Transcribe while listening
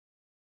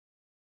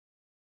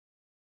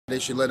They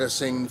should let us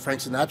sing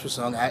Frank Sinatra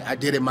song, I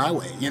Did It My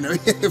Way,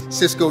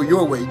 Sysco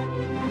Your Way.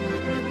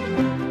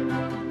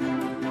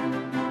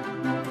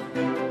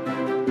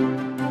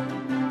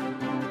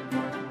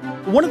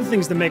 One of the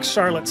things that makes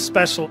Charlotte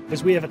special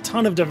is we have a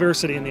ton of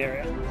diversity in the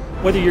area.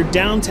 Whether you're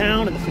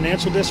downtown in the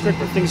financial district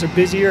where things are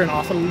busier and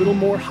often a little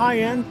more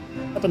high-end,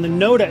 up in the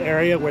NODA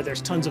area where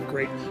there's tons of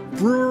great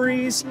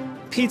breweries,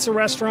 pizza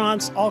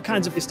restaurants, all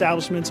kinds of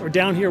establishments, or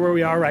down here where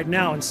we are right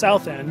now in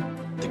South End.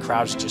 The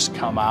crowds just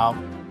come out.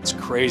 It's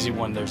crazy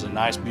when there's a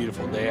nice,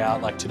 beautiful day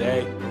out like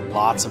today.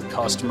 Lots of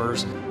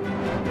customers.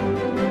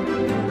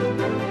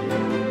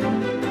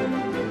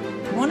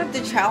 One of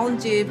the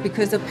challenges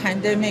because of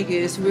pandemic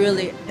is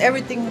really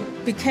everything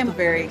became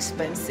very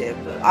expensive.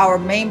 Our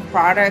main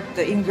product,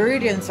 the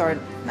ingredients are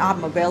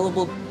not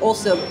available.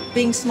 Also,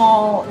 being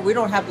small, we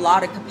don't have a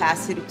lot of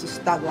capacity to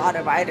stock a lot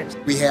of items.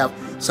 We have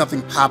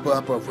something pop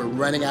up, or if we're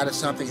running out of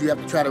something, you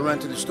have to try to run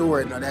to the store,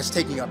 and that's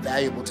taking up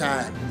valuable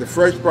time. The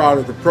fresh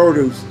product, the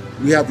produce,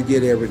 we have to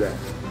get every day.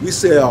 We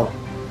sell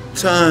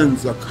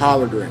tons of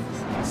collard greens.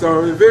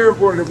 So it's very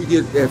important that we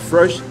get that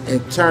fresh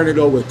and turn it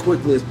over as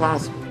quickly as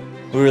possible.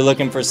 We were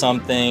looking for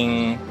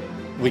something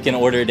we can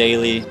order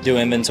daily, do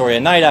inventory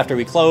at night after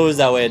we close,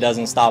 that way it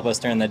doesn't stop us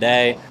during the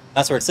day.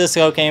 That's where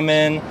Sysco came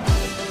in.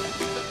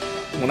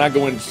 When I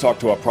go in to talk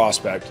to a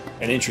prospect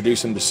and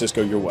introduce them to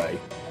Sysco Your Way,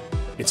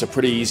 it's a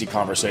pretty easy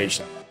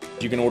conversation.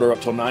 You can order up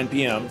till 9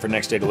 p.m. for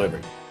next day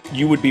delivery.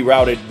 You would be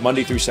routed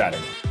Monday through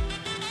Saturday,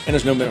 and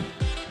there's no minimum.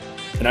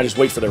 And I just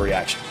wait for the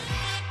reaction.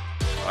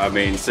 I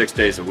mean, 6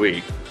 days a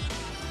week,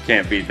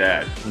 can't beat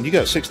that. When you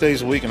got 6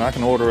 days a week and I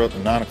can order up to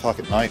 9 o'clock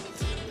at night,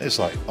 it's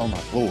like, oh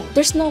my Lord.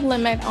 There's no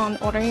limit on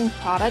ordering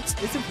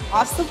products. Is it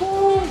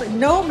possible?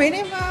 No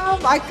minimum?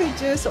 I could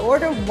just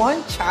order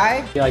one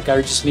chai. Like,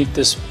 I just need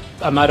this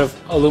amount of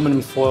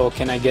aluminum foil.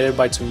 Can I get it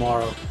by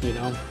tomorrow?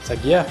 It's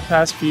like, yeah.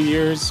 Past few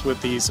years with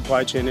the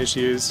supply chain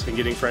issues and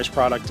getting fresh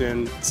product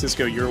in,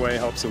 Sysco Your Way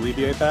helps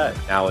alleviate that.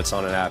 Now it's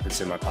on an app, it's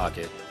in my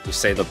pocket. You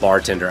say the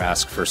bartender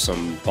asks for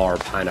some bar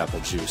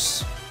pineapple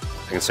juice.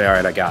 I can say, all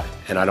right, I got it.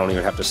 And I don't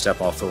even have to step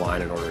off the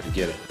line in order to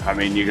get it. I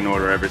mean, you can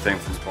order everything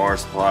from bar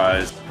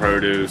supplies,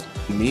 produce.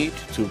 Meat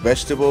to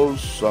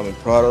vegetables,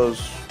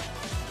 produce,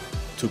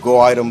 to-go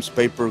items,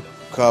 paper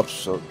cups.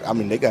 So,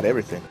 they got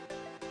everything.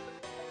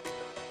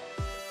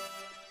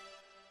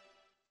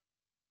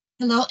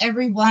 Hello,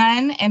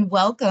 everyone, and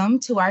welcome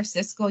to our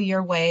Sysco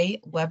Your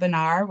Way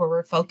webinar where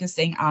we're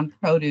focusing on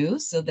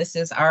produce. So this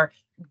is our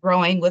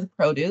Growing with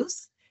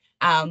Produce.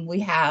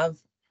 We have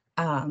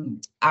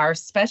our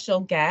special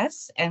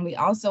guest, and we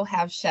also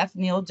have Chef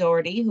Neil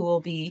Doherty, who will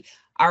be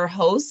our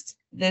host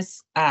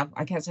this,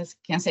 I guess I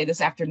can't say this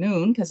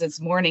afternoon because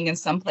it's morning in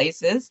some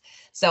places.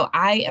 So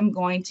I am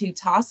going to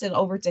toss it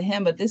over to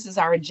him, but this is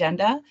our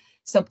agenda.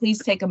 So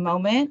please take a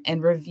moment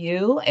and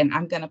review, and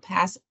I'm going to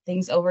pass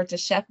things over to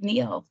Chef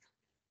Neil.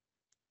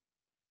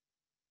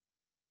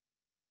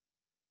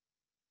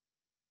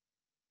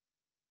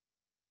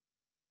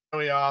 Here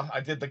we are.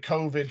 I did the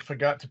COVID,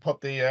 forgot to put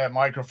the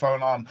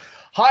microphone on.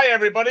 Hi,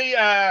 everybody.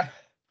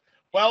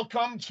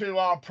 Welcome to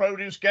our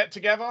produce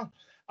get-together.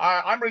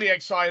 I'm really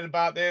excited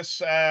about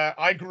this.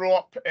 I grew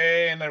up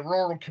in a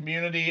rural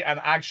community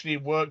and actually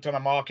worked in a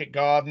market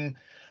garden,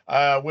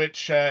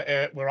 which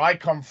where I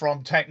come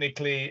from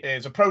technically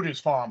is a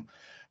produce farm.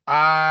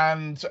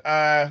 And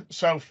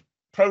so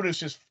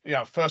produce is,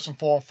 first and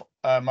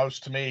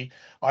foremost to me.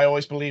 I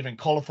always believe in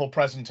colorful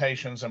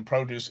presentations, and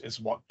produce is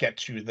what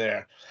gets you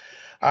there.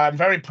 I'm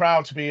very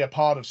proud to be a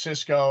part of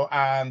Sysco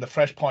and the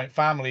Fresh Point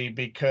family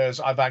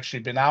because I've actually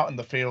been out in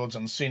the fields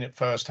and seen it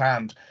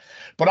firsthand.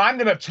 But I'm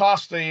going to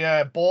toss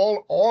the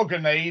ball or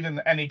grenade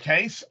in any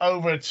case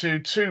over to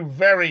two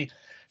very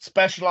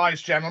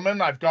specialized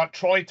gentlemen. I've got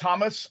Troy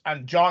Thomas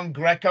and John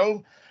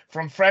Greco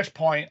from Fresh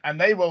Point, and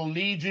they will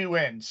lead you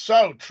in.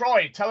 So,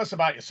 Troy, tell us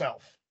about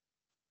yourself.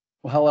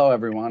 Well, hello,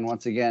 everyone.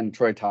 Once again,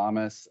 Troy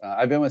Thomas.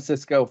 I've been with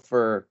Sysco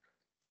for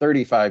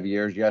 35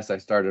 years. Yes, I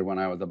started when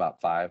I was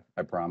about 5,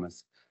 I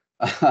promise.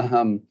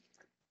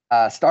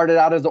 Started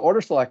out as an order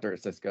selector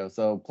at Sysco,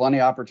 so plenty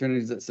of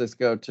opportunities at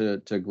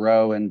Sysco to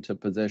grow into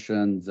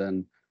positions,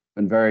 and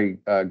been very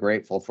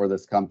grateful for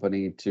this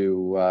company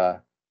to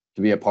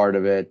be a part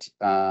of it.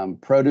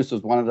 Produce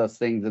was one of those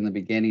things in the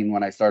beginning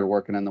when I started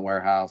working in the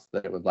warehouse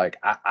that it was like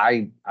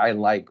I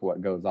like what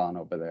goes on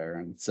over there,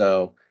 and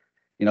so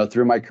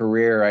through my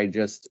career I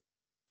just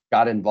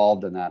got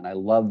involved in that, and I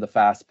love the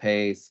fast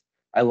pace.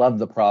 I love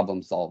the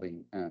problem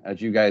solving.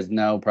 As you guys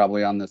know,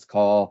 probably on this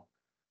call,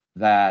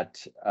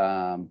 that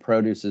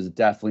produce is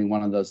definitely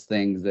one of those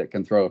things that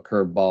can throw a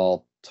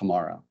curveball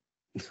tomorrow,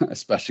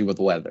 especially with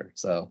weather.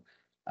 So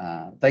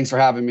thanks for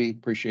having me.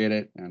 Appreciate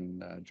it.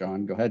 And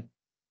John, go ahead.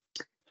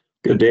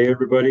 Good day,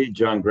 everybody.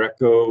 John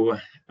Greco,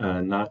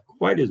 not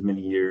quite as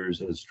many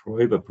years as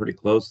Troy, but pretty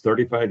close,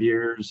 35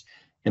 years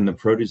in the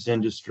produce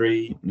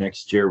industry.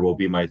 Next year will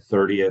be my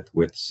 30th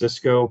with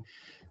Sysco.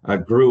 I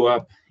grew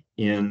up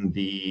in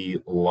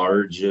the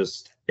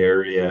largest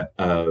area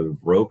of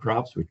row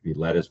crops, which would be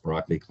lettuce,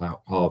 broccoli,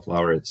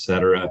 cauliflower,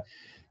 etc.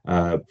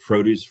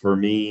 Produce for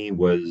me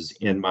was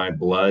in my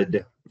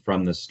blood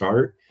from the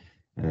start.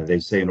 They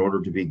say in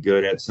order to be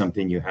good at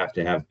something, you have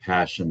to have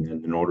passion.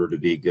 And in order to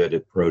be good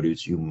at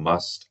produce, you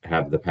must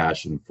have the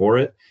passion for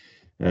it.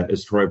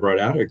 As Troy brought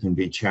out, it can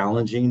be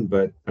challenging,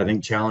 but I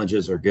think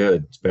challenges are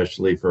good,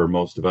 especially for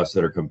most of us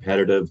that are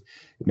competitive.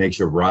 It makes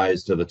you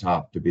rise to the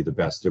top to be the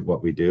best at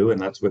what we do. And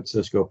that's what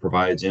Sysco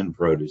provides in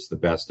produce, the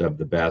best of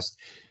the best.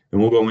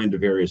 And we'll go into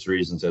various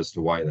reasons as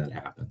to why that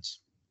happens.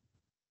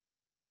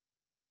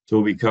 So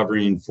we'll be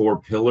covering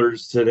 4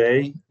 pillars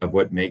today of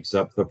what makes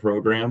up the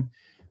program.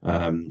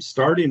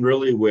 Starting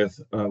really with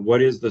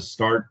what is the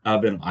start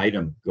of an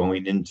item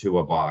going into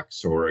a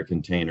box or a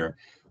container,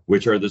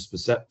 which are the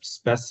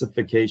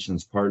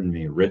specifications,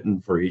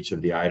 written for each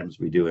of the items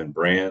we do in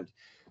brand.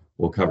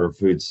 We'll cover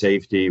food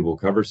safety, we'll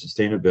cover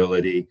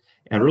sustainability,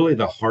 and really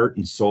the heart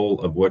and soul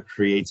of what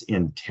creates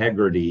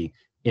integrity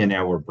in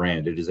our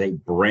brand. It is a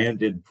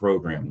branded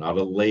program, not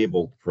a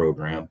labeled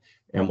program,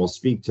 and we'll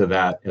speak to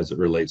that as it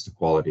relates to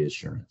quality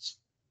assurance.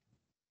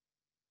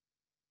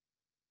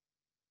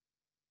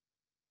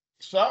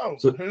 So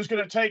who's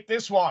going to take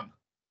this one?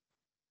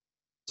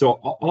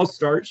 So I'll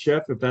start,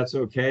 Chef, if that's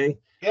okay.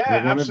 Yeah,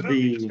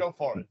 absolutely. Let's go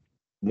for it.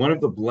 One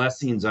of the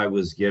blessings I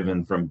was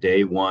given from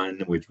day one,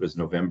 which was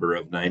November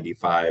of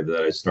 '95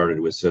 that I started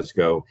with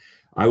Sysco,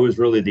 I was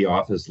really the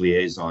office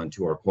liaison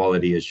to our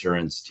quality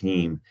assurance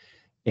team.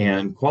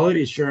 And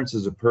quality assurance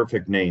is a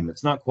perfect name.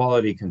 It's not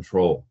quality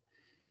control.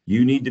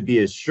 You need to be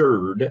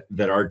assured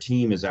that our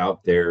team is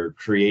out there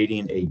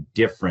creating a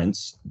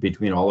difference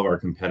between all of our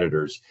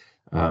competitors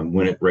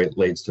when it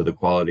relates to the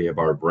quality of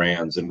our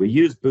brands. And we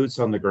use boots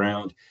on the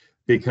ground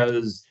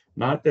because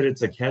not that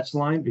it's a catch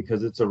line,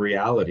 because it's a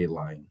reality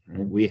line.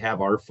 Right? We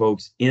have our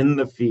folks in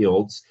the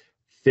fields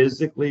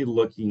physically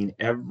looking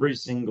every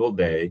single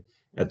day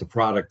at the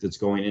product that's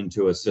going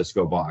into a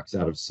Sysco box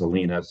out of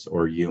Salinas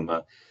or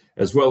Yuma,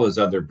 as well as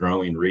other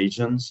growing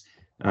regions.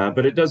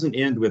 But it doesn't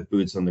end with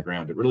boots on the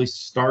ground. It really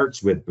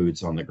starts with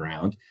boots on the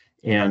ground.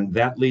 And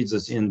that leads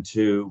us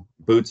into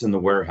boots in the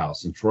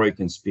warehouse. And Troy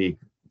can speak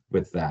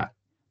with that.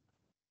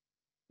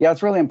 Yeah,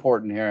 it's really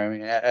important here. I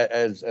mean,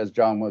 as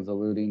John was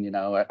alluding,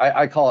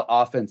 I call it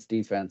offense,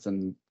 defense,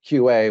 and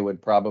QA would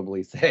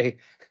probably say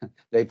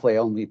they play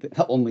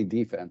only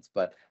defense,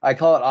 but I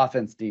call it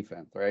offense,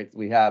 defense, right?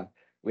 We have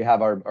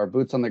our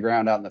boots on the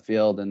ground out in the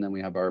field, and then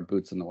we have our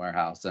boots in the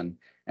warehouse, and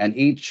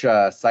each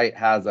site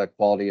has a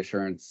quality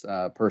assurance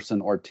person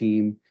or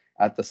team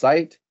at the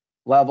site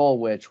level,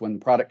 which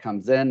when product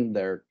comes in,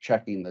 they're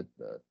checking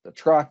the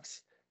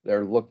trucks.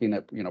 They're looking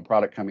at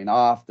product coming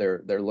off.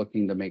 They're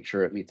looking to make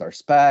sure it meets our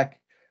spec,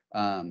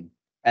 and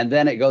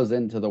then it goes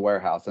into the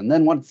warehouse. And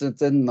then once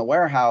it's in the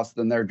warehouse,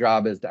 then their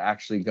job is to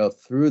actually go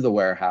through the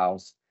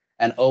warehouse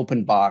and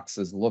open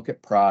boxes, look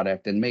at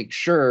product, and make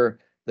sure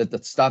that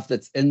the stuff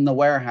that's in the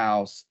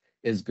warehouse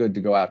is good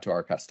to go out to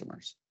our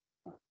customers.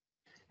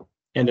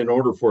 And in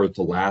order for it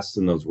to last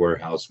in those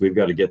warehouses, we've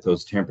got to get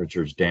those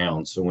temperatures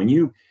down. So when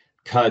you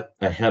cut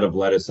a head of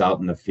lettuce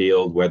out in the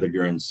field, whether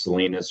you're in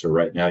Salinas or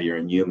right now you're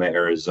in Yuma,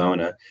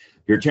 Arizona,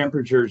 your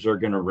temperatures are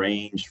going to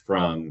range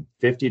from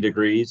 50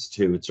 degrees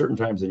to, at certain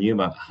times in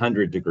Yuma,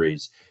 100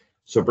 degrees.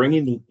 So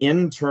bringing the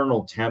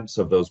internal temps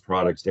of those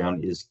products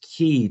down is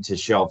key to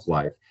shelf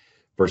life.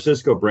 For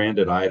Sysco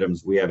branded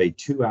items, we have a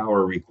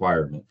 2-hour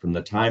requirement from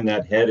the time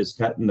that head is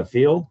cut in the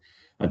field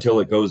until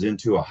it goes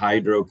into a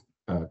hydro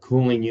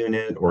cooling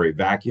unit or a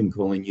vacuum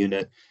cooling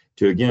unit.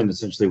 To, again,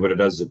 essentially what it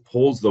does is it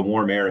pulls the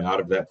warm air out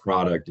of that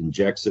product,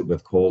 injects it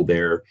with cold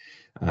air,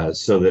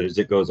 so that as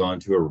it goes on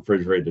to a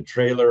refrigerated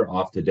trailer,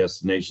 off to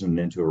destination and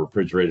into a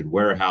refrigerated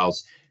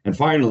warehouse, and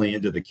finally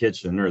into the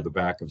kitchen or the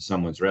back of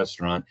someone's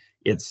restaurant,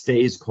 it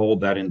stays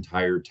cold that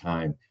entire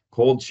time.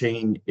 Cold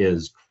chain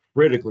is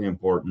critically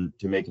important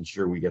to making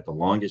sure we get the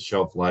longest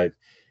shelf life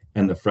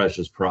and the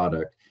freshest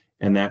product.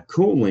 And that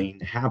cooling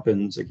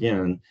happens,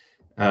 again,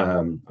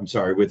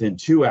 within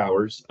 2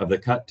 hours of the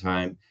cut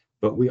time.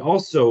 But we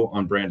also,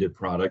 on branded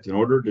product, in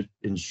order to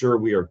ensure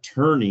we are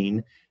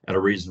turning at a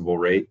reasonable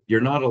rate,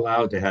 you're not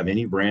allowed to have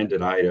any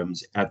branded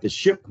items at the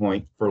ship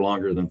point for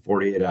longer than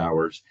 48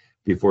 hours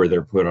before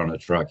they're put on a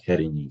truck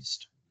heading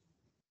east.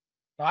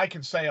 I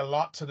can say a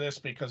lot to this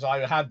because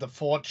I had the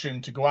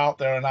fortune to go out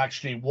there and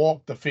actually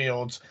walk the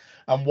fields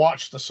and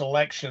watch the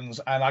selections,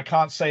 and I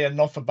can't say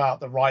enough about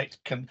the right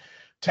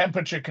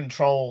temperature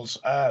controls.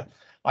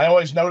 I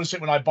always notice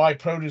it when I buy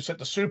produce at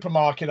the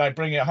supermarket. I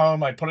bring it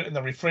home, I put it in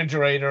the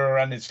refrigerator,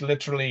 and it's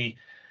literally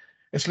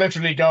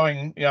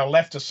going,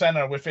 left to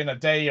center within a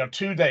day or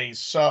 2 days.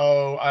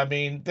 So, I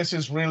mean, this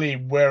is really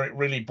where it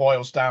really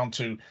boils down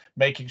to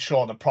making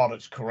sure the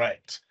product's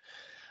correct.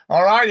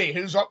 All righty,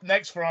 who's up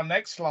next for our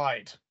next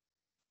slide?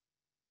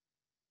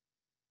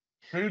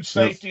 Food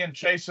safety and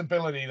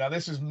traceability. Now,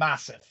 this is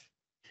massive.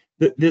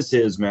 This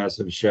is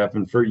massive, Chef.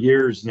 And for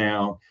years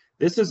now,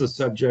 this is a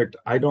subject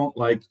I don't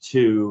like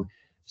to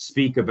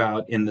speak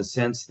about, in the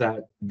sense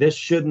that this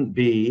shouldn't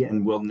be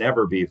and will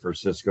never be for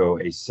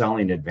Sysco a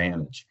selling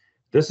advantage.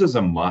 This is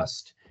a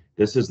must.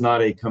 This is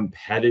not a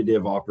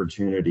competitive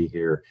opportunity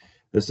here.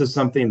 This is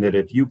something that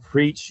if you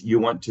preach you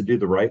want to do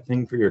the right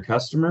thing for your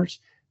customers,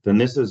 then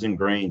this is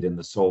ingrained in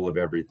the soul of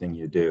everything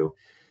you do.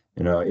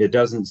 You know, it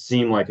doesn't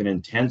seem like an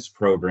intense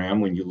program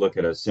when you look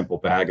at a simple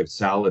bag of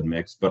salad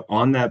mix, but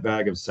on that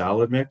bag of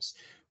salad mix,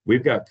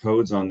 we've got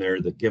codes on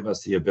there that give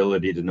us the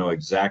ability to know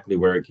exactly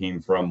where it came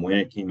from, when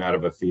it came out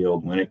of a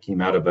field, when it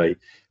came out of a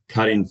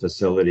cutting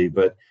facility.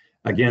 But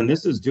again,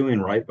 this is doing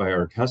right by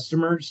our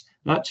customers,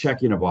 not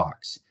checking a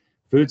box.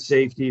 Food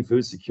safety,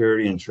 food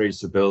security, and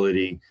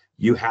traceability,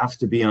 you have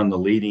to be on the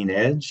leading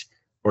edge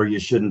or you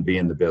shouldn't be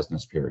in the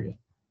business, period.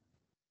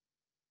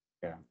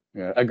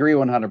 Yeah, agree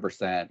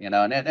 100%. You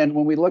know, and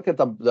when we look at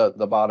the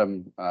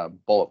bottom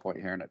bullet point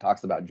here, and it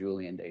talks about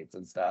Julian dates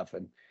and stuff,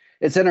 and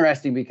it's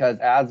interesting because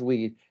as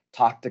we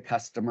talk to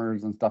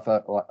customers and stuff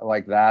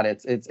like that,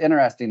 it's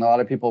interesting. A lot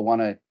of people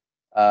want to.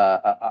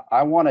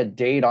 I want a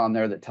date on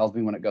there that tells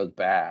me when it goes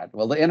bad.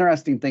 Well, the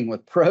interesting thing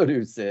with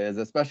produce is,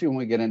 especially when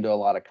we get into a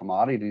lot of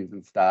commodities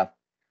and stuff,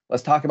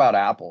 let's talk about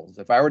apples.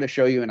 If I were to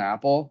show you an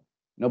apple,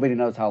 nobody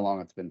knows how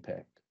long it's been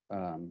picked.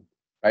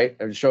 Right?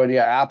 I'm showing you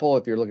an apple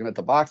if you're looking at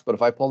the box, but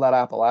if I pull that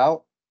apple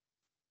out,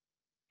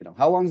 you know,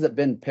 how long has it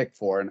been picked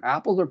for? And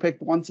apples are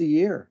picked once a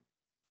year,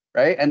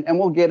 right? And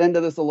we'll get into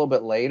this a little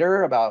bit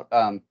later about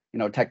you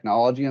know,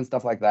 technology and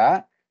stuff like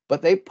that,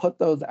 but they put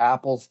those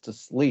apples to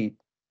sleep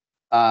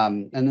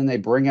and then they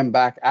bring them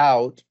back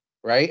out,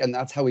 right? And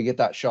that's how we get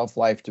that shelf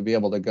life to be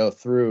able to go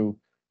through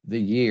the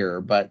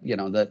year. But you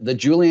know, the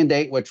Julian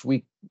date, which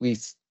we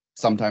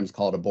sometimes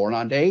call it a born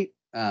on date,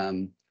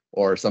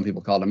 or some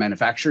people call it a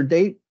manufactured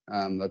date.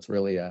 That's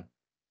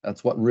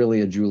what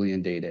really a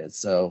Julian date is.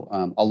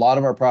 So a lot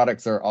of our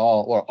products are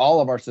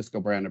all of our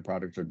Sysco branded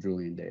products are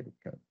Julian dated.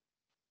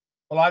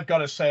 Well, I've got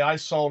to say, I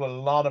sold a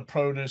lot of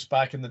produce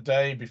back in the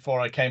day before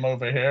I came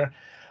over here.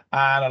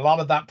 And a lot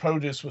of that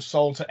produce was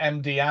sold to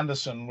MD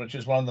Anderson, which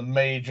is one of the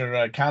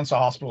major cancer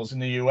hospitals in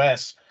the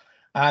US.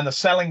 And the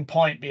selling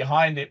point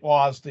behind it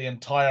was the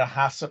entire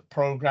HACCP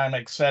program,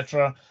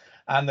 etc.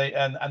 And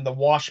the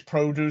washed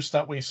produce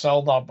that we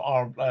sold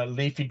are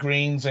leafy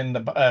greens in the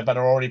that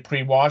are already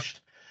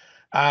pre-washed,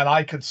 and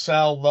I could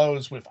sell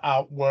those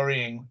without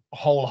worrying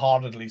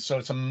wholeheartedly. So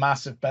it's a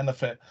massive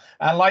benefit.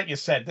 And like you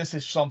said, this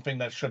is something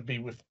that should be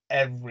with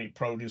every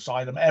produce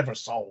item ever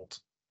sold.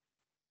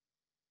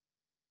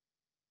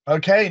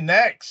 Okay,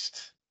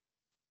 next.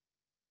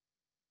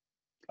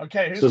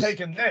 Okay, who's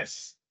taking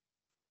this?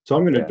 So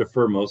I'm going to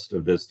defer most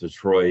of this to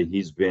Troy.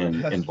 He's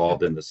been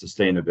involved in the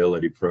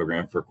sustainability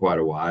program for quite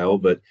a while,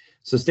 but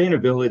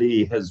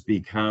sustainability has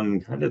become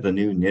kind of the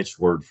new niche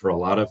word for a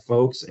lot of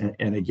folks.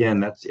 And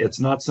again, it's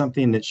not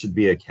something that should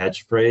be a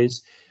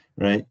catchphrase,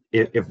 right?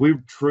 If we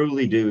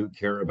truly do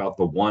care about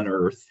the one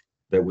earth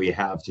that we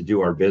have to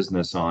do our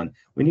business on,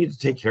 we need to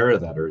take care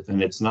of that earth.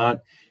 And it's not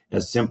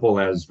as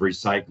simple as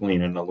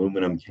recycling an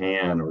aluminum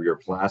can or your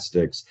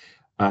plastics.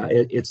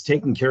 It's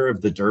taking care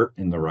of the dirt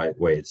in the right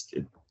way. It's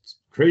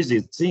crazy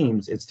it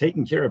seems, it's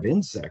taking care of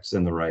insects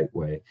in the right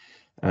way.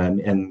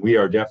 And we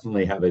are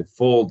definitely have a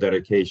full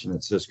dedication at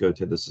Sysco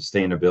to the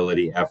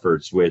sustainability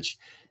efforts, which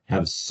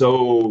have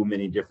so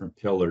many different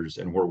pillars,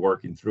 and we're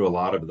working through a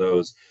lot of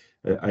those.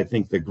 I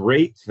think the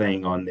great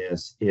thing on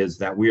this is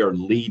that we are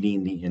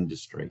leading the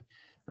industry,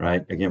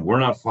 right? Again, we're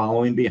not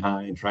following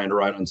behind, trying to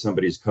ride on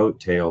somebody's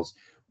coattails.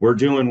 We're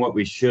doing what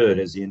we should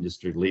as the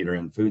industry leader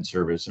in food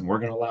service, and we're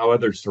going to allow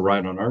others to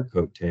ride on our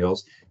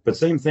coattails. But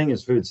same thing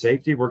as food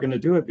safety, we're going to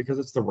do it because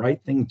it's the right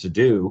thing to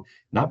do,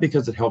 not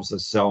because it helps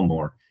us sell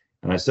more.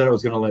 And I said I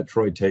was going to let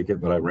Troy take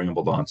it, but I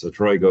rambled on. So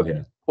Troy, go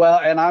ahead.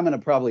 Well, and I'm going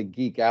to probably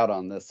geek out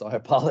on this, so I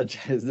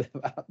apologize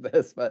about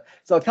this. But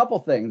so a couple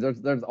things.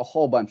 There's a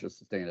whole bunch of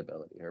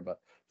sustainability here, but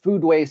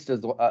food waste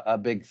is a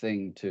big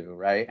thing too,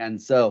 right?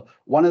 And so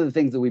one of the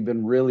things that we've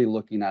been really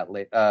looking at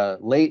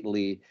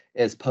lately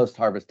is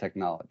post-harvest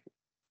technology,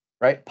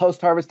 right?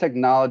 Post-harvest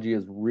technology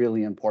is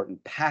really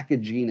important.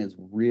 Packaging is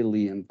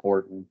really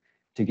important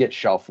to get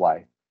shelf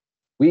life.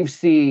 We've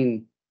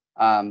seen,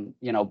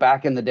 you know,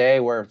 back in the day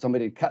where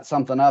somebody cut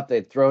something up,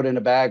 they'd throw it in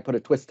a bag, put a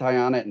twist tie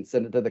on it, and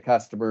send it to the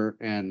customer,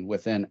 and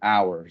within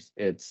hours,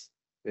 it's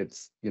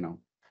you know,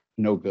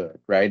 no good,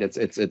 right?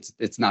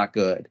 It's not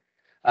good.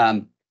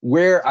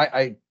 Where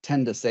I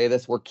tend to say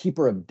this, we're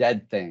keeper of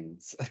dead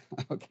things.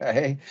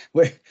 Okay,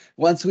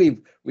 once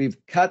we've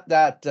cut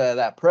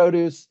that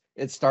produce,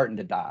 it's starting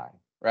to die,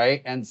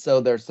 right? And so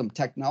there's some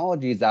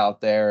technologies out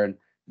there and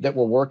that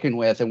we're working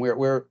with, and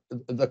we're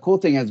the cool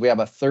thing is we have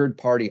a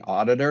third-party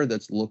auditor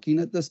that's looking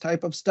at this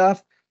type of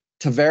stuff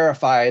to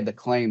verify the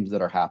claims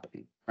that are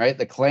happening, right?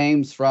 The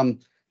claims from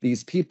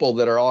these people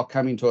that are all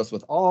coming to us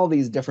with all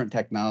these different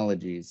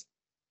technologies.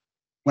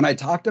 When I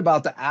talked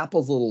about the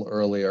apples a little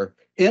earlier,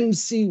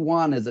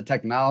 MC1 is a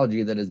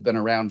technology that has been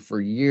around for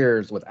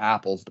years with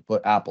apples to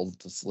put apples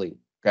to sleep,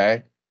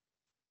 okay?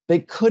 They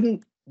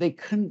couldn't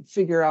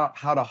figure out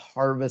how to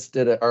harvest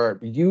it or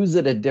use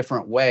it a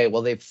different way.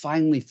 Well, they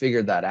finally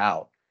figured that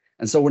out.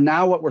 And so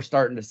now what we're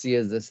starting to see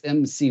is this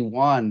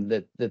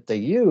MC1 that they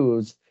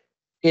use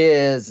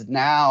is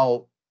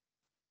now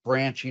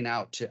branching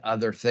out to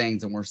other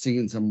things, and we're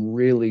seeing some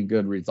really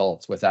good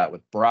results with that,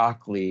 with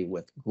broccoli,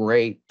 with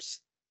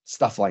grapes,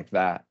 stuff like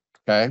that.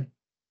 Okay.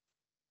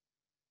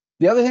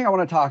 The other thing I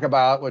want to talk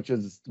about, which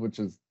is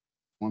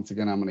once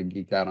again, I'm going to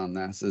geek out on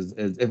this, is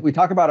if we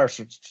talk about our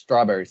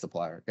strawberry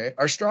supplier. Okay,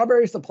 our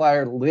strawberry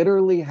supplier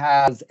literally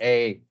has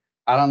I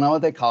don't know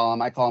what they call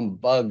them. I call them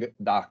bug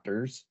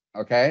doctors.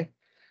 Okay,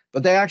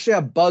 but they actually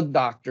have bug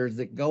doctors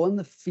that go in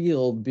the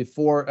field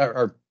before,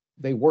 or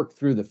they work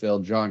through the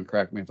field. John,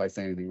 correct me if I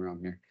say anything wrong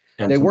here.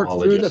 They work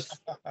through the.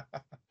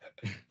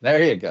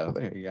 There you go.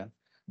 There you go.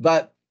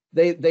 But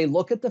they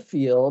look at the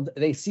field,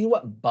 they see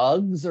what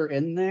bugs are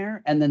in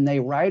there, and then they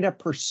write a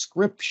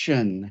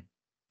prescription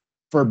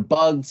for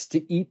bugs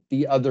to eat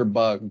the other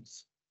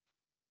bugs.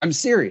 I'm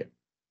serious.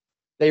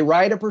 They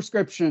write a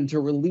prescription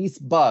to release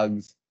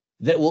bugs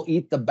that will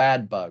eat the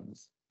bad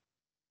bugs.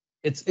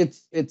 It's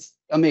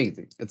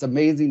amazing. It's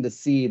amazing to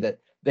see that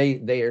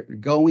they are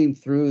going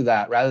through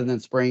that rather than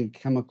spraying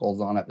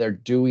chemicals on it. They're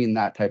doing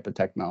that type of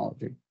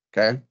technology.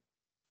 Okay.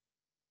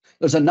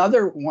 There's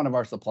another one of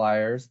our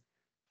suppliers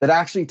that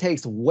actually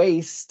takes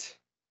waste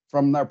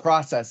from their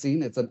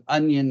processing. It's an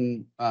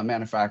onion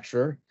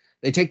manufacturer.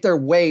 They take their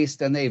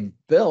waste and they've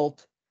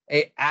built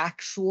an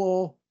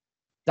actual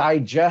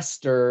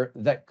digester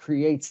that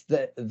creates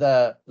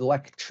the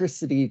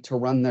electricity to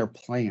run their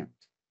plant.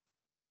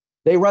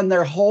 They run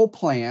their whole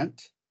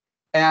plant,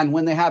 and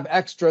when they have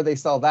extra, they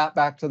sell that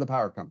back to the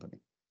power company.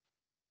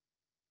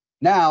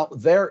 Now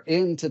they're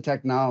into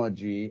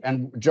technology,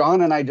 and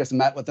John and I just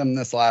met with them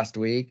this last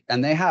week,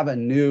 and they have a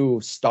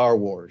new Star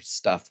Wars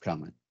stuff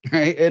coming,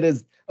 right? It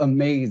is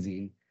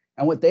amazing.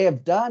 And what they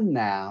have done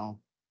now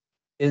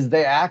is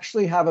they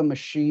actually have a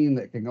machine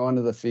that can go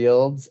into the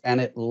fields and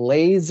it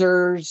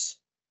lasers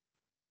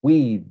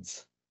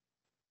weeds.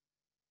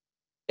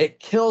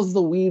 It kills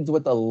the weeds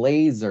with a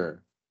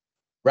laser.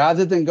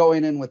 Rather than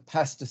going in with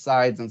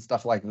pesticides and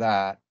stuff like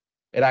that,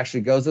 it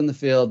actually goes in the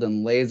field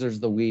and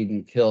lasers the weed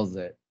and kills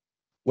it,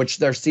 which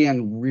they're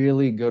seeing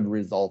really good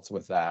results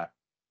with that.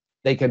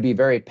 They can be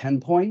very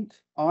pinpoint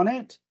on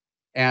it.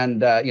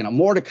 And,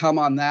 more to come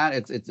on that.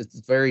 It's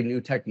very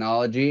new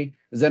technology.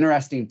 It's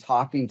interesting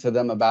talking to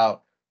them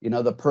about,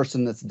 the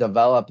person that's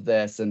developed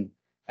this, and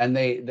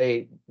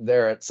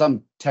they're at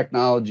some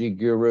technology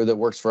guru that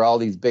works for all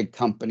these big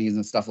companies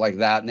and stuff like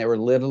that. And they were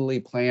literally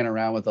playing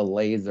around with a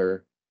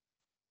laser,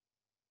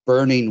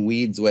 burning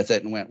weeds with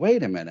it, and went,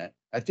 wait a minute,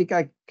 I think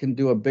I can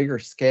do a bigger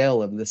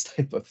scale of this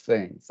type of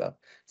thing. So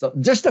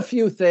just a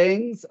few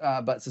things,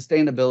 but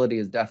sustainability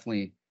is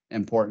definitely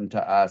important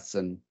to us.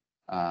 And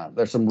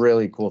there's some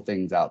really cool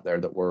things out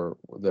there that we're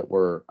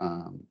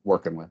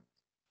working with.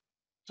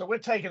 So we're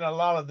taking a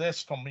lot of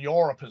this from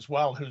Europe as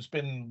well, who's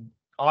been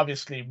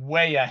obviously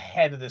way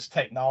ahead of this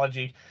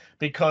technology,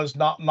 because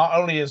not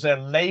only is their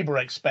labor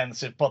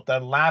expensive, but their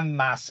land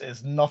mass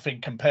is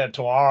nothing compared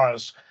to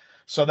ours.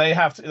 So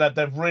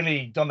they've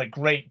really done a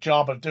great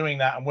job of doing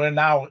that. And we're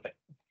now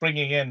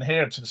bringing in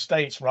here to the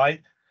States,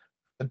 right,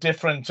 the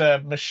different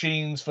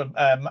machines for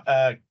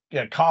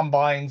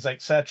combines,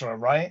 etc.,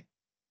 right?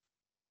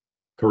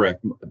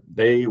 Correct.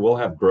 They will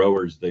have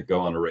growers that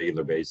go on a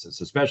regular basis,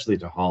 especially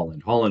to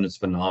Holland. Holland is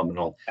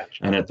phenomenal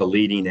and at the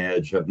leading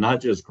edge of not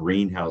just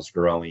greenhouse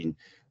growing,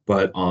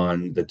 but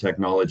on the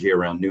technology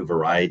around new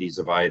varieties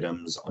of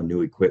items, on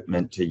new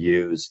equipment to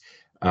use.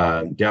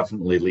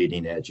 Definitely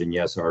leading edge. And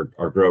yes, our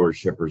grower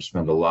shippers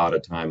spend a lot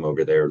of time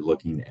over there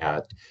looking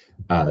at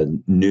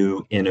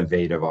new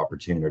innovative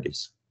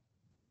opportunities.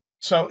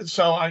 So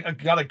I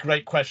got a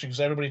great question, because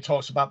everybody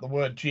talks about the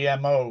word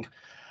GMO.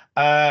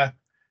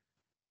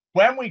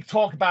 When we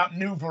talk about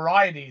new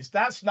varieties,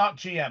 that's not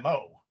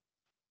GMO.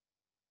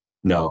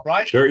 No,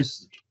 right? Very,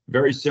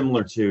 very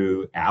similar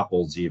to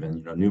apples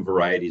even. New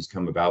varieties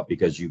come about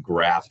because you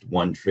graft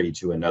one tree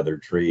to another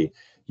tree.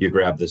 You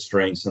grab the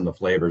strengths and the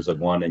flavors of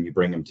one and you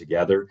bring them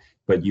together,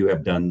 but you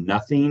have done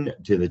nothing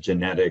to the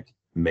genetic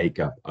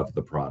makeup of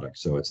the product.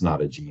 So it's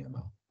not a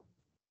GMO.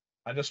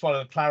 I just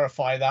wanted to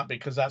clarify that,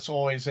 because that's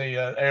always a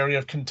area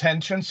of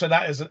contention. So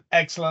that is an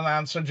excellent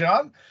answer,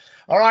 John.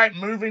 All right,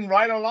 moving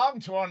right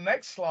along to our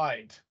next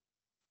slide.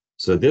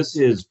 So this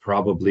is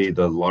probably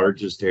the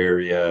largest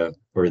area,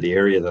 or the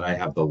area that I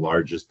have the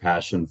largest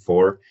passion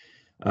for.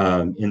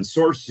 In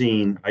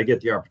sourcing, I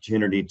get the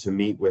opportunity to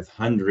meet with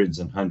hundreds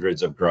and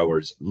hundreds of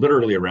growers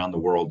literally around the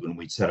world when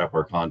we set up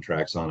our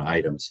contracts on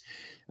items.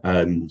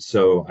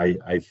 So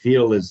I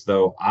feel as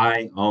though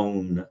I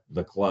own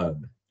the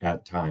club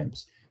at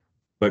times,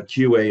 but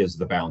QA is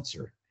the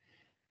bouncer.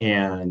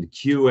 And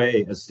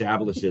QA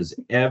establishes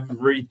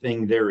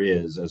everything there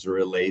is as it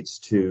relates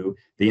to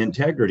the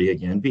integrity,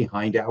 again,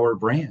 behind our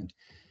brand.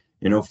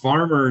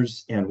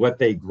 Farmers and what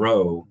they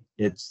grow,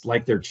 it's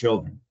like their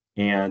children.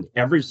 And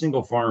every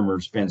single farmer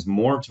spends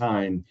more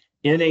time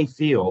in a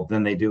field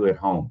than they do at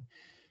home.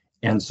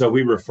 And so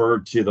we refer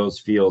to those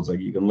fields, like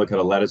you can look at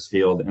a lettuce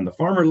field, and the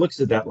farmer looks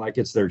at that like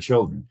it's their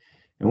children.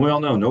 And we all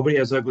know nobody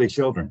has ugly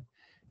children.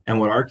 And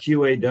what our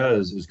QA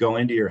does is go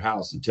into your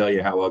house and tell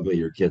you how ugly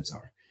your kids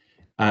are.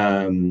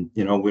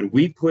 When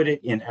we put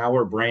it in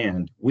our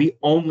brand, we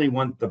only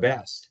want the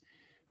best.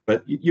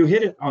 But you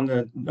hit it on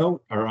the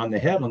note or on the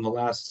head on the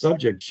last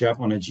subject, Chef,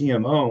 on a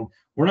GMO.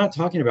 We're not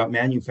talking about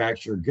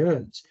manufactured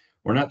goods.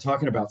 We're not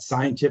talking about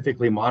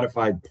scientifically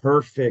modified,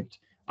 perfect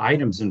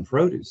items in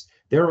produce.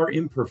 There are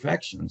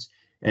imperfections,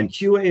 and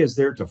QA is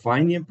there to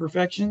find the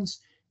imperfections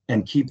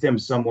and keep them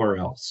somewhere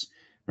else,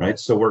 right?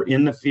 So we're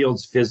in the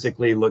fields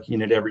physically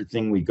looking at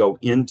everything. We go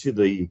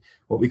into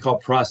what we call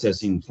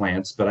processing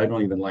plants, but I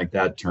don't even like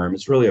that term.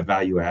 It's really a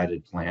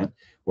value-added plant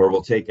where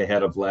we'll take a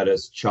head of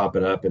lettuce, chop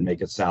it up, and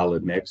make a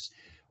salad mix.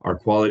 Our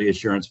quality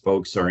assurance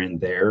folks are in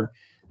there.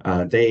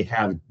 They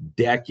have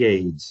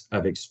decades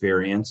of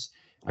experience.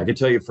 I can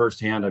tell you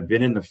firsthand, I've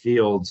been in the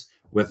fields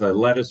with a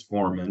lettuce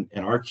foreman,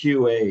 and our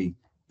QA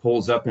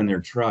pulls up in their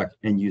truck,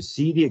 and you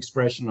see the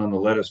expression on the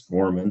lettuce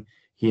foreman.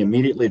 He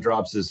immediately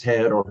drops his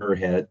head or her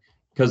head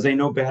because they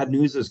know bad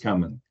news is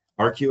coming.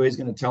 Our QA is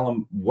going to tell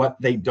them what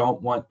they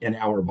don't want in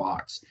our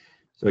box.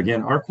 So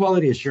again, our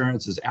quality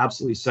assurance is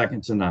absolutely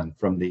second to none,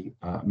 from the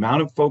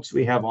amount of folks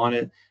we have on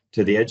it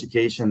to the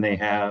education they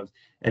have,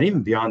 and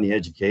even beyond the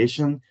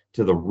education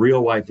to the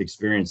real life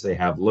experience they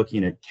have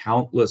looking at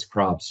countless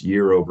crops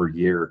year over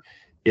year.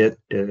 It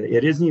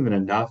isn't even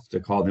enough to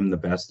call them the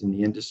best in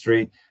the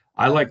industry.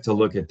 I like to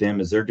look at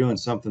them as they're doing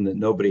something that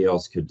nobody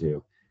else could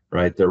do,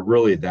 right? They're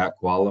really that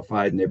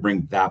qualified and they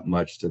bring that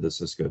much to the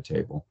Sysco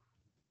table.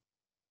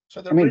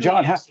 So I mean,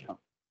 John,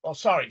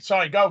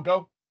 sorry,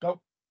 go.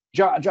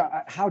 John,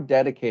 how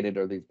dedicated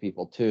are these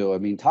people too? I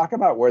mean, talk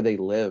about where they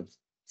live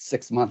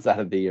 6 months out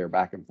of the year,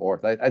 back and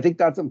forth. I think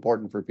that's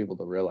important for people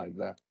to realize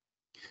that.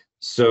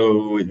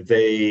 So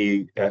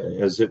they,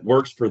 as it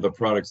works for the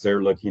products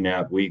they're looking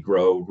at, we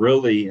grow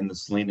really in the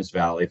Salinas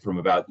Valley from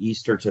about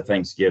Easter to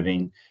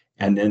Thanksgiving,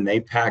 and then they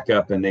pack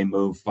up and they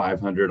move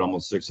 500,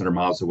 almost 600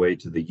 miles away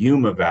to the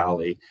Yuma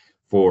Valley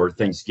for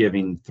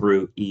Thanksgiving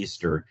through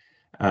Easter.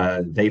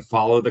 They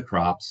follow the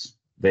crops.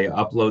 They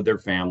upload their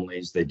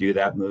families. They do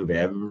that move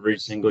every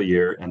single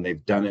year, and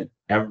they've done it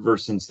ever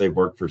since they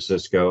worked for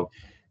Sysco.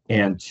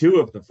 And two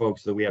of the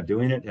folks that we have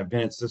doing it have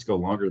been at Sysco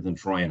longer than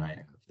Troy and I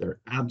have. They're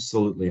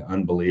absolutely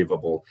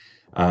unbelievable.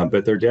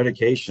 But their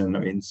dedication, I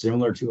mean,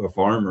 similar to a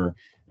farmer,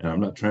 and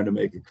I'm not trying to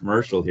make a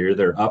commercial here,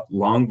 they're up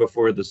long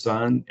before the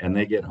sun and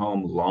they get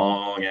home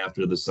long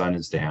after the sun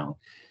is down.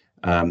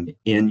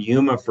 In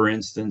Yuma, for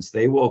instance,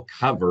 they will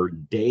cover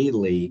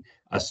daily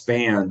a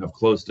span of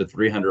close to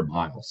 300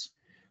 miles.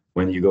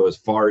 When you go as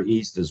far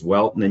east as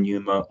Welton and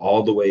Yuma,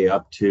 all the way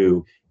up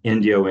to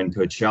Indio and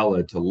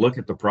Coachella to look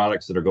at the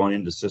products that are going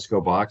into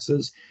Sysco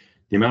boxes,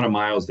 the amount of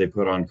miles they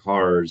put on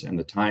cars and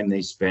the time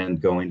they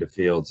spend going to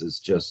fields is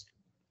just,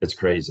 it's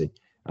crazy.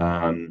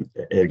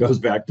 It goes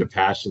back to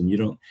passion.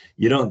 You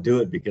don't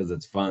do it because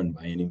it's fun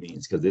by any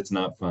means, because it's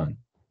not fun.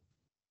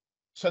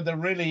 So there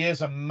really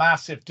is a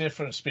massive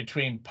difference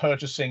between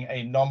purchasing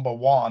a number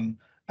one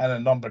and a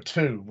number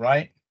two,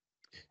 right?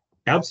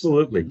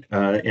 Absolutely.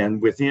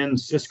 And within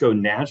Sysco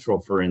Natural,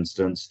 for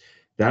instance,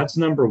 that's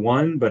number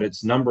one, but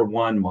it's number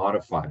one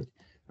modified.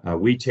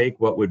 We take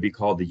what would be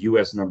called the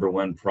US number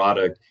one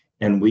product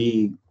and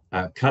we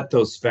cut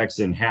those specs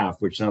in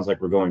half, which sounds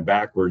like we're going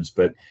backwards.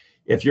 But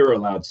if you're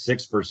allowed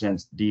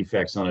 6%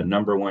 defects on a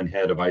number one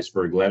head of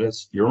iceberg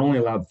lettuce, you're only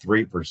allowed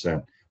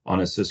 3% on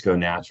a Sysco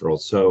Natural.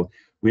 So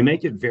we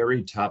make it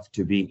very tough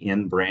to be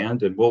in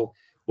brand, and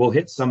we'll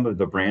hit some of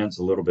the brands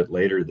a little bit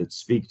later that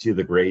speak to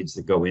the grades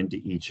that go into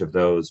each of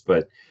those.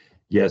 But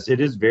yes, it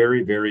is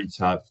very, very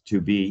tough to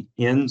be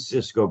in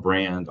Sysco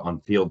brand on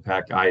field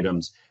pack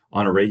items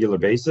on a regular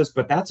basis,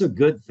 but that's a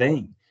good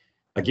thing.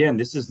 Again,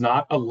 this is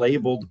not a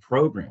labeled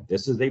program.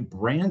 This is a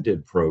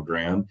branded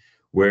program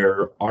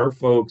where our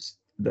folks,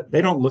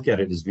 they don't look at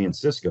it as being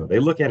Sysco. They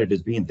look at it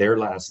as being their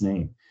last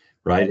name,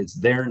 right? It's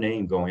their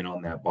name going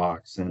on that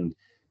box. And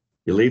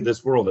you leave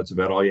this world, that's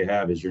about all you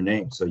have is your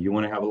name. So you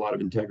want to have a lot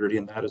of integrity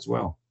in that as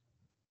well.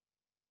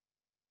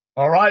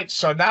 All right,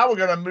 so now we're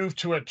going to move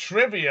to a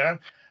trivia.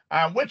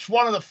 Which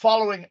one of the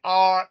following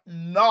are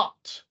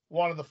not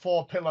one of the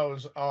four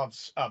pillars of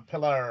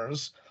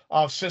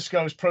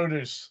Sysco's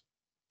produce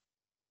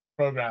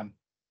program?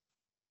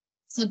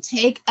 So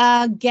take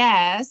a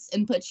guess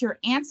and put your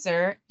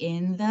answer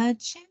in the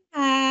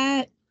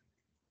chat.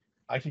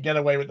 I could get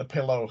away with the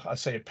pillow. I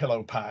say a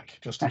pillow pack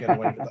just to get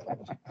away with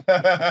that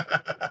one.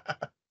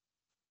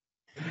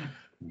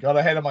 Got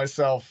ahead of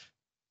myself.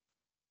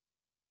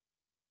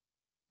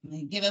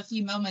 Give a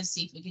few moments,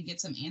 see if we can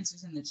get some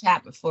answers in the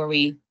chat before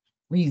we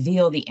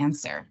reveal the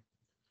answer.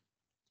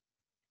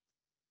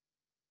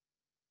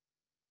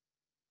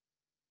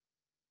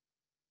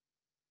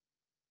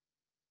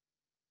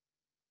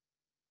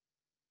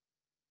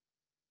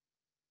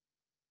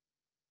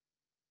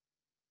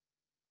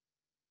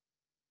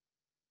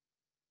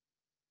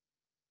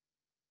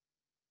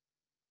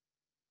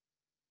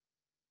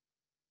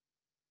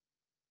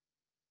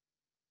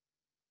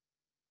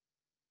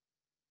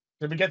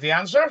 Did we get the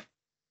answer?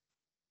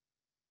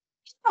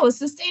 Oh,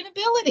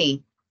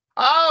 sustainability.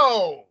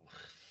 Oh,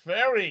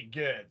 very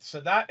good.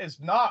 So that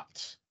is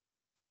not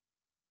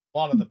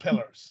one of the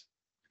pillars.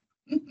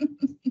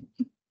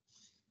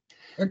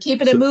 We're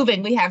keeping it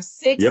moving. We have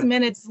 6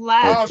 minutes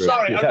left. Oh,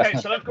 sorry. Okay,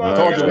 so let's go.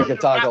 Told you we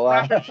could talk a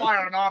lot. Rapid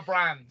fire on our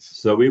brands.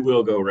 So we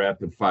will go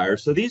rapid fire.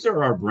 So these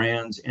are our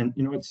brands. And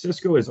you know what?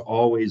 Sysco is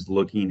always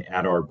looking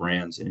at our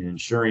brands and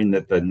ensuring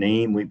that the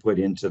name we put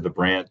into the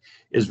brand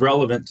is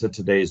relevant to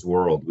today's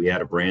world. We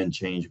had a brand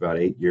change about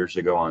 8 years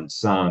ago on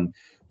some,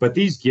 but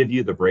these give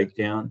you the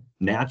breakdown.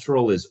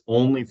 Natural is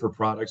only for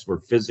products we're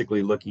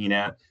physically looking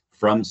at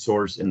from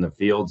source in the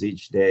fields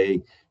each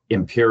day.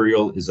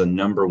 Imperial is a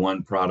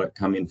 #1 product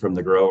coming from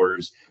the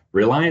growers.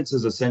 Reliance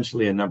is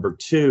essentially a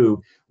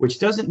 #2, which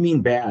doesn't mean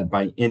bad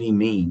by any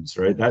means,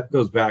 right? That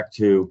goes back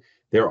to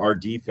there are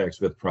defects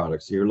with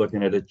products. So you're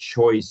looking at a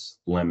choice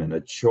lemon,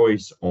 a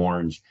choice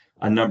orange,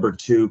 a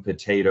 #2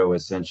 potato,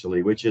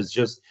 essentially, which is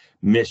just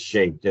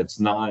misshaped. It's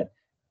not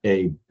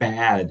a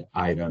bad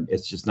item.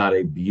 It's just not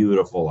a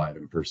beautiful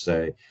item per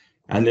se.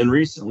 And then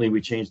recently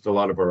we changed a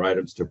lot of our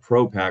items to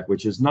ProPack,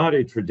 which is not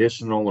a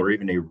traditional or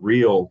even a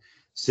real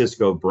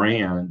Sysco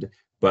brand,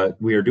 but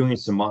we are doing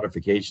some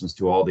modifications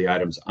to all the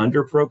items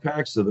under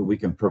ProPack so that we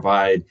can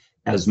provide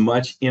as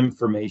much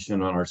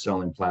information on our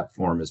selling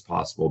platform as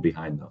possible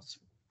behind those.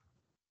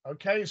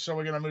 Okay, so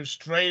we're going to move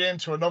straight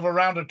into another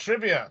round of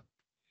trivia.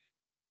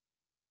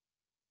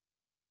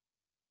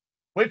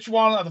 Which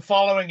one of the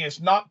following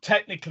is not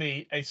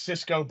technically a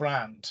Sysco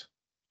brand?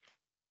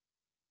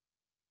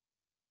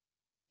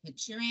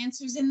 Put your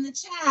answers in the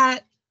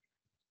chat.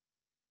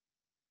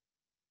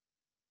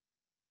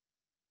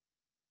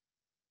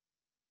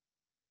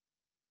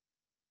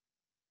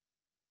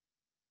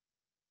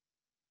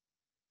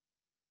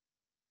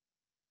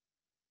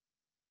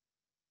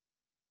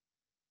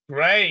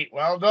 Great.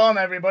 Well done,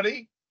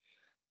 everybody.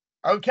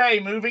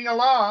 Okay, moving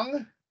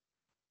along.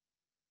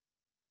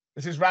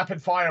 This is rapid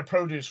fire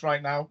produce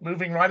right now.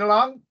 Moving right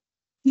along.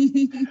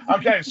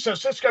 Okay, so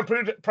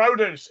Sysco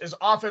produce is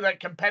offered at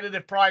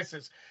competitive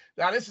prices.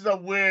 Now, this is a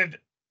weird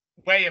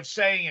way of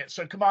saying it.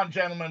 So come on,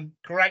 gentlemen,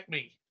 correct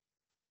me.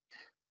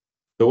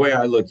 The way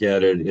I look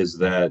at it is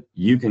that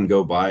you can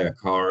go buy a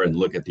car and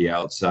look at the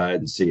outside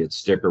and see its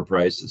sticker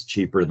price is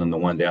cheaper than the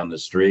one down the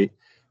street.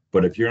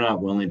 But if you're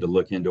not willing to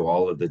look into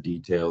all of the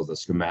details, the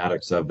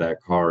schematics of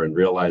that car, and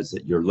realize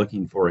that you're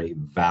looking for a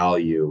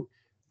value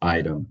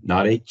item,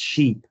 not a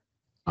cheap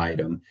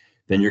item,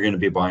 then you're going to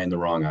be buying the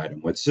wrong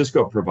item. What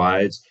Sysco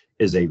provides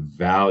is a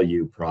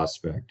value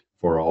prospect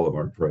for all of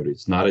our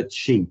produce, not a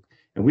cheap.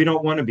 And we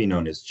don't want to be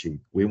known as cheap.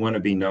 We want to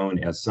be known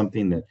as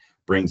something that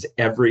brings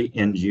every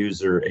end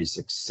user a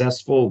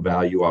successful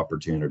value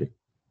opportunity.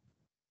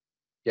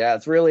 Yeah,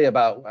 it's really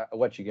about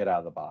what you get out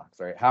of the box,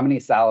 right? How many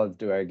salads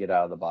do I get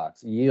out of the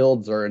box?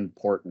 Yields are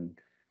important,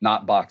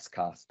 not box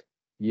cost.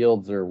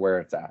 Yields are where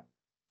it's at.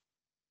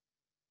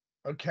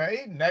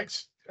 Okay,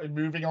 next,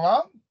 moving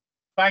along.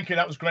 Thank you.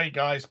 That was great,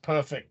 guys.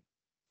 Perfect.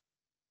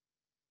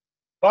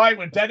 Right,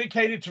 we're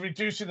dedicated to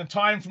reducing the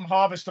time from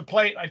harvest to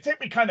plate. I think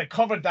we kind of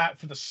covered that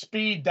for the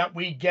speed that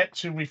we get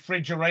to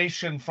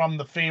refrigeration from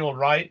the field,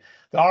 right?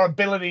 Our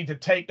ability to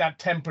take that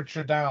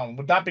temperature down.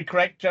 Would that be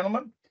correct,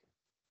 gentlemen?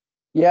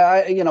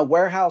 Yeah, you know,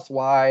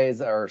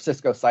 warehouse-wise or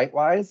Sysco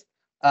site-wise,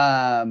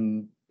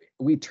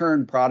 we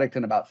turn product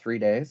in about 3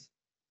 days.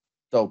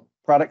 So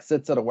product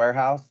sits at a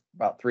warehouse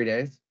about 3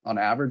 days on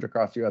average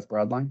across U.S.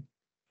 broadline,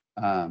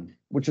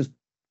 which is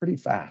pretty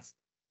fast,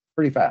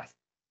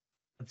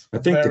 I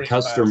think the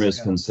customer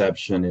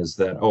misconception is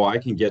that, oh, I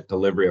can get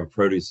delivery of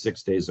produce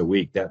 6 days a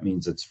week. That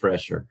means it's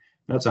fresher.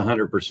 That's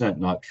 100%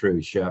 not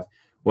true, Chef.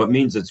 What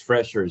means it's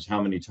fresher is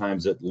how many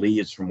times it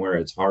leaves from where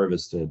it's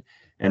harvested.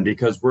 And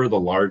because we're the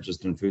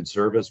largest in food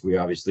service, we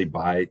obviously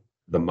buy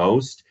the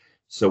most.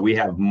 So we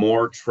have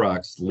more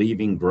trucks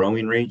leaving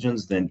growing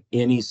regions than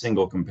any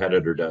single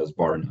competitor does,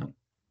 bar none.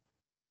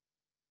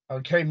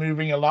 Okay,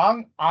 moving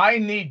along. I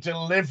need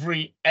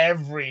delivery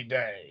every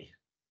day.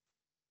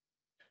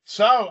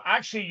 So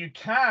actually you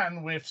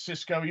can with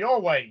Sysco Your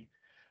Way.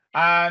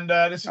 And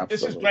this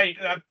is great.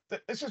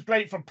 This is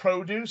great for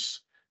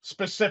produce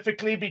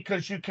specifically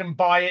because you can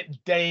buy it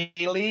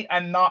daily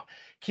and not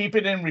keep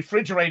it in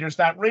refrigerators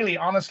that really,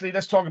 honestly,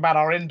 let's talk about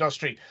our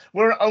industry.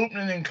 We're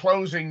opening and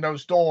closing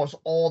those doors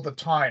all the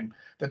time.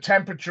 The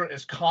temperature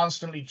is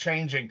constantly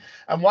changing.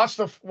 And what's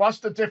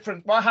the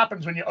difference? What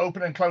happens when you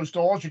open and close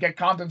doors? You get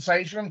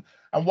condensation.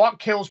 And what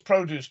kills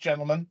produce,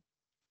 gentlemen?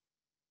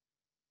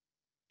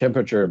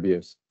 Temperature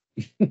abuse.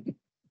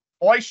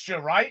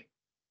 Moisture, right?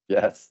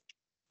 Yes.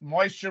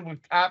 Moisture would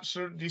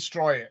absolutely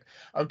destroy it.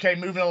 Okay,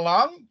 moving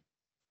along.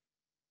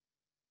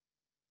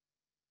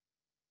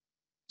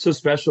 So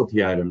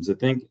specialty items, I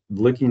think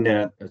looking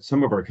at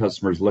some of our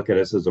customers look at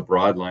us as a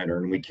broadliner,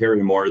 and we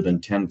carry more than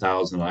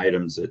 10,000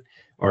 items at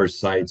our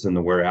sites in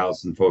the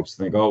warehouse, and folks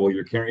think, oh, well,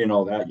 you're carrying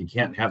all that. You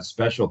can't have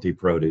specialty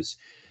produce.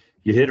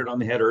 You hit it on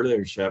the head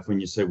earlier, Chef, when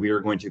you said we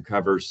are going to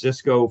cover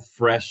Sysco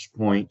Fresh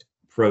Point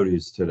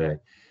produce today.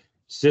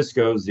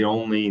 Sysco is the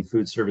only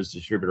food service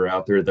distributor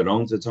out there that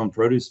owns its own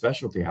produce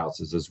specialty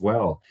houses as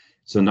well.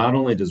 So not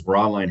only does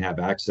Broadline have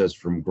access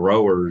from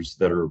growers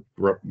that are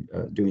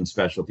doing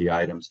specialty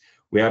items,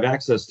 we have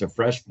access to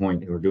Fresh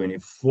Point, who are doing a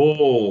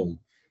full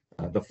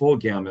the full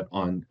gamut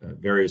on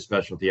various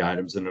specialty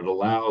items, and it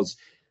allows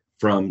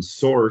from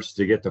source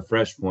to get to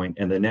fresh point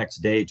and the next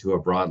day to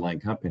a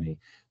broadline company.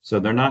 So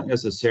they're not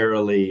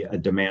necessarily a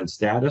demand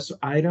status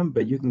item,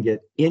 but you can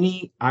get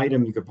any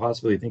item you could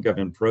possibly think of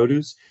in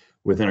produce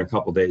within a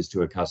couple days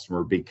to a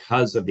customer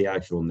because of the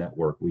actual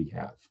network we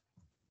have.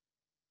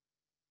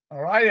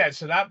 All right, Ed,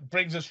 so that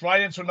brings us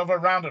right into another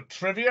round of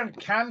trivia.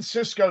 Can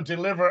Sysco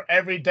deliver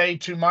every day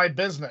to my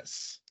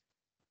business?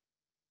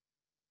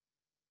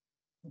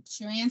 Put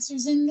your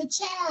answers in the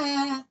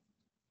chat.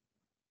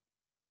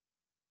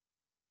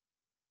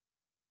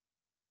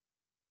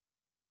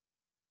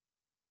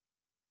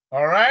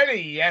 All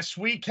righty, yes,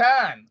 we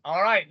can.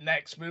 All right,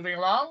 next, moving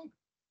along.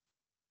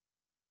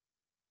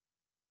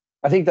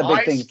 I think the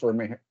big thing for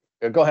me,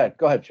 go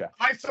ahead, Chef.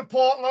 I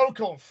support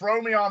local.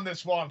 Throw me on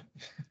this one.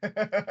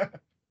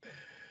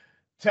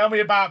 Tell me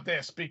about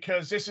this,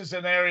 because this is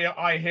an area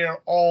I hear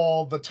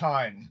all the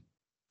time.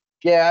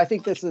 Yeah, I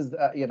think this is,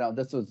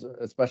 this was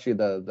especially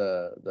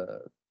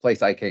the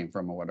place I came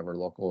from or whatever,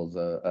 local is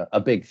a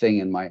big thing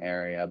in my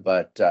area.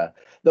 But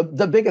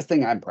the biggest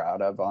thing I'm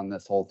proud of on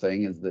this whole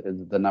thing is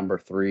the number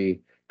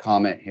 3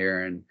 comment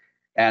here.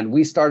 And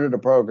we started a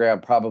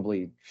program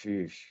probably,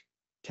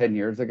 10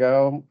 years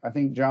ago, I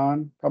think,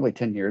 John, probably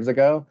 10 years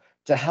ago,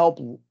 to help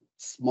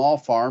small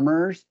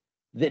farmers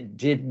that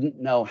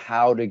didn't know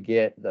how to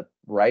get the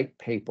right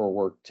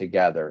paperwork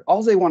together.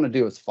 All they want to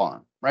do is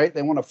farm, right?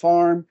 They want to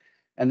farm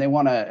and they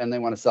want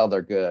to sell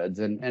their goods.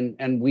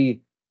 And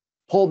we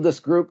pulled this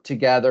group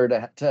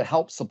together to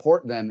help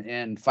support them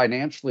and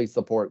financially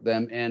support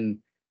them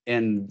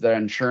in the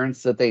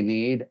insurance that they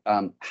need,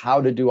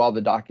 how to do all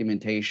the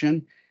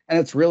documentation. And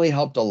it's really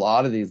helped a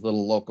lot of these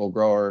little local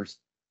growers,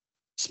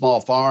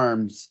 small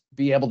farms,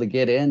 be able to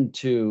get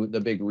into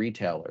the big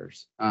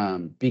retailers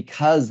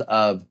because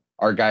of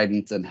our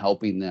guidance and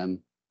helping them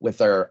with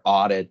their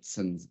audits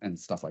and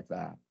stuff like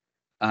that.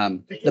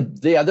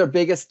 The other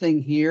biggest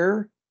thing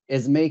here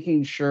is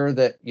making sure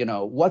that,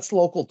 what's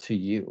local to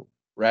you,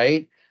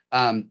 right?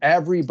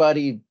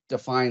 Everybody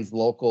defines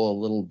local a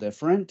little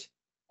different.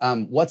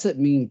 What's it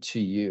mean to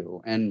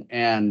you?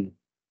 And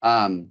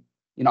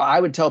I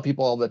would tell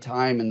people all the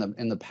time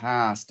in the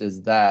past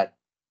is that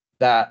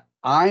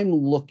I'm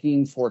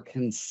looking for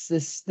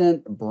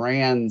consistent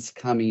brands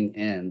coming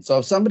in. So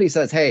if somebody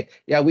says, hey,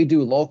 yeah, we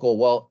do local,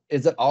 well,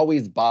 is it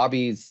always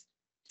Bobby's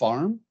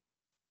Farm?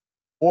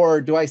 Or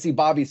do I see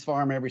Bobby's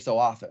Farm every so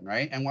often,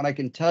 right? And what I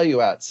can tell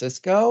you at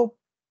Sysco,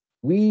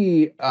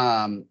 we,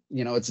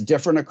 it's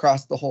different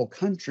across the whole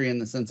country in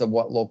the sense of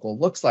what local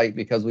looks like,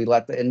 because we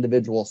let the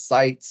individual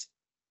sites,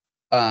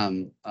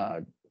 do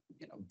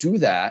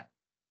that.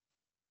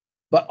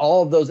 But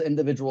all of those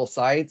individual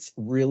sites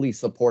really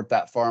support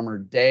that farmer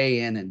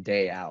day in and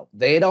day out.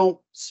 They don't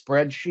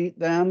spreadsheet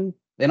them.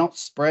 They don't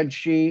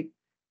spreadsheet.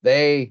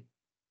 They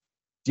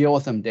deal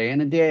with them day in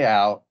and day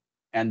out.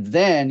 And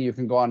then you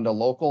can go on to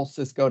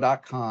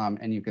localsysco.com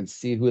and you can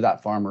see who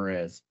that farmer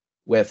is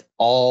with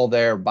all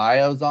their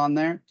bios on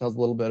there. Tells a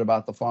little bit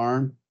about the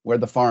farm, where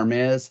the farm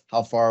is,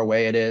 how far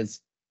away it is.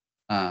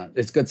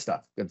 It's good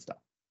stuff, good stuff.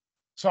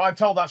 So I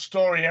told that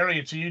story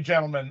earlier to you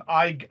gentlemen.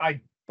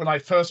 When I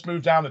first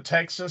moved down to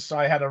Texas,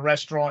 I had a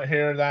restaurant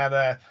here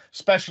that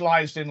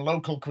specialized in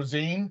local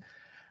cuisine.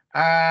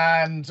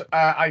 And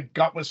I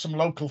got with some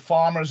local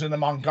farmers in the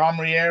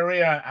Montgomery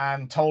area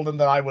and told them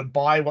that I would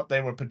buy what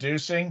they were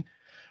producing.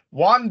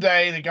 One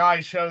day, the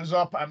guy shows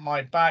up at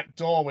my back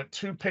door with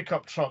 2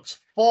 pickup trucks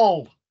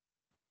full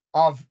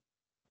of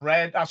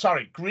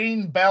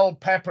green bell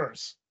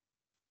peppers.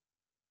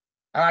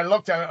 And I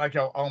looked at it and I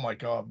go, oh my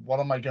God, what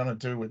am I going to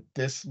do with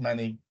this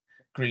many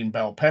green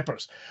bell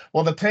peppers?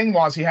 Well, the thing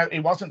was, he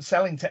wasn't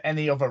selling to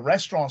any other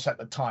restaurants at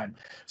the time.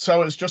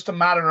 So it's just a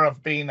matter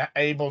of being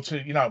able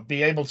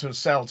to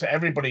sell to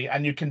everybody.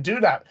 And you can do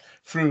that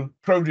through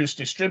produce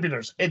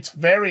distributors. It's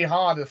very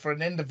hard for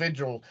an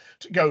individual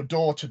to go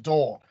door to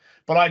door.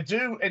 But I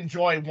do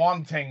enjoy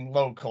one thing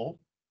local.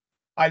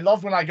 I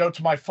love when I go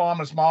to my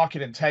farmer's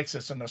market in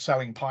Texas and they're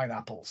selling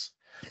pineapples.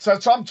 So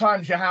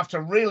sometimes you have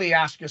to really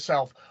ask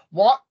yourself,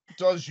 what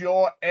does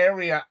your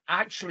area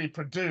actually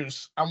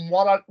produce, and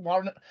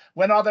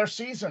when are their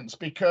seasons?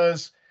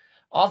 Because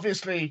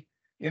obviously,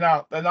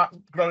 they're not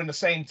growing the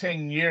same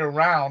thing year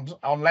round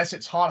unless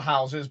it's hot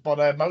houses,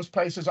 but most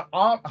places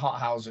aren't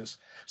hot houses.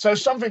 So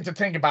something to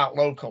think about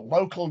local.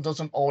 Local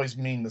doesn't always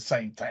mean the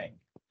same thing.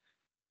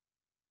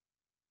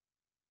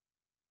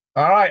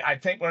 All right, I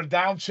think we're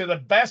down to the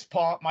best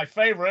part, my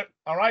favorite.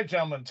 All right,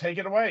 gentlemen, take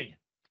it away.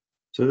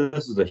 So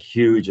this is a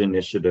huge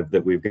initiative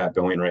that we've got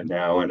going right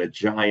now, and a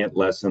giant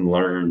lesson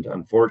learned,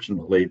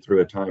 unfortunately,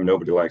 through a time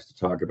nobody likes to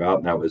talk about,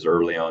 and that was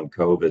early on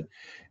COVID,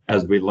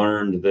 as we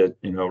learned that,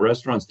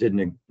 restaurants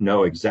didn't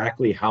know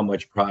exactly how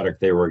much product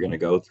they were going to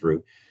go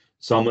through.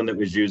 Someone that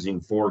was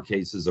using 4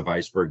 cases of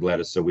iceberg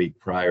lettuce a week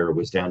prior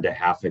was down to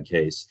half a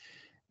case.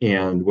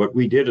 And what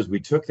we did is we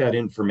took that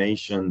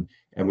information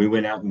and we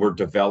went out and we're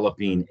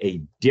developing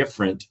a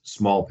different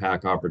small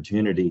pack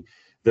opportunity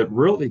that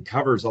really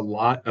covers a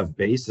lot of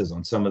bases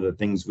on some of the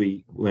things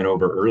we went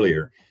over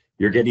earlier.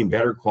 You're getting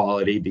better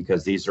quality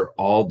because these are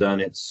all done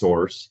at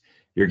source.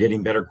 You're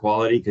getting better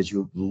quality because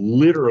you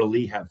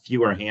literally have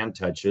fewer hand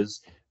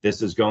touches.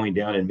 This is going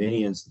down in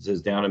many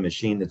instances down a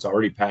machine that's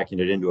already packing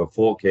it into a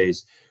full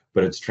case,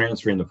 but it's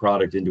transferring the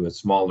product into a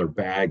smaller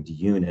bagged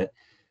unit.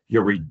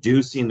 You're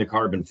reducing the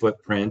carbon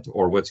footprint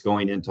or what's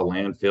going into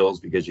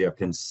landfills because you have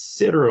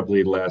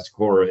considerably less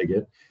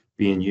corrugate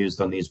being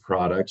used on these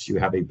products. You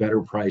have a better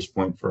price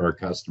point for our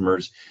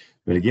customers.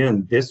 But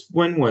again, this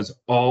one was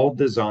all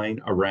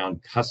designed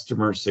around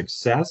customer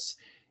success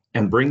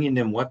and bringing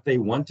them what they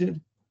wanted,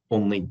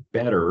 only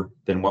better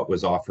than what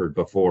was offered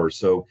before.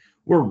 So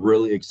we're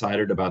really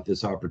excited about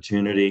this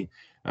opportunity.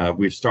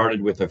 We've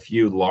started with a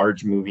few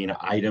large moving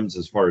items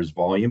as far as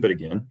volume, but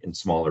again, in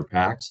smaller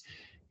packs.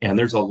 And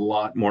there's a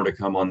lot more to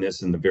come on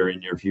this in the very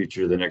near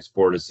future, the next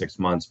 4 to 6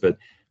 months. But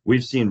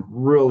we've seen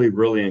really,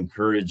 really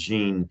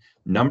encouraging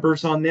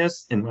numbers on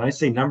this. And when I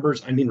say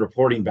numbers, I mean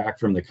reporting back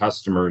from the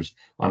customers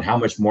on how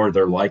much more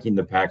they're liking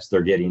the packs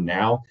they're getting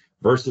now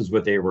versus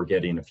what they were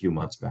getting a few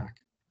months back.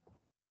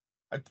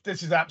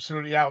 This is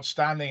absolutely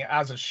outstanding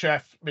as a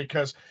chef,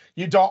 because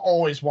you don't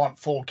always want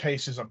full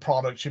cases of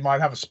products. You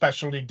might have a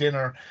specialty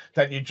dinner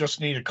that you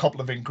just need a couple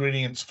of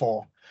ingredients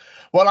for.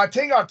 Well, I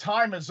think our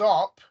time is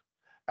up.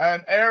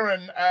 And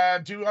Aaron,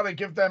 do you want to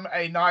give them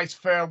a nice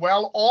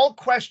farewell? All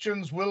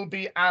questions will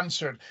be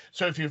answered.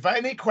 So if you have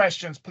any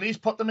questions, please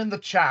put them in the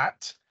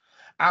chat,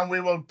 and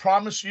we will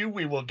promise you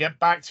we will get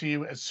back to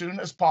you as soon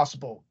as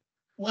possible.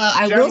 Well,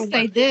 I will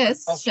say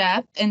this,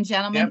 Chef and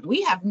gentlemen,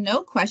 we have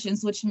no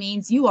questions, which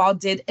means you all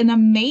did an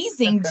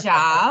amazing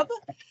job.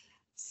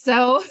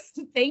 So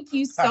thank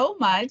you so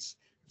much,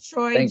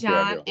 Troy,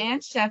 John,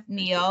 and Chef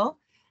Neil.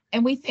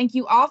 And we thank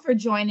you all for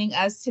joining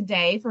us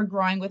today for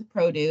Growing with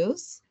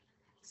Produce.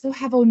 So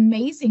have an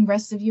amazing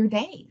rest of your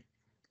day.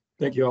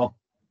 Thank you all.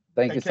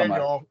 Thank you so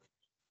much.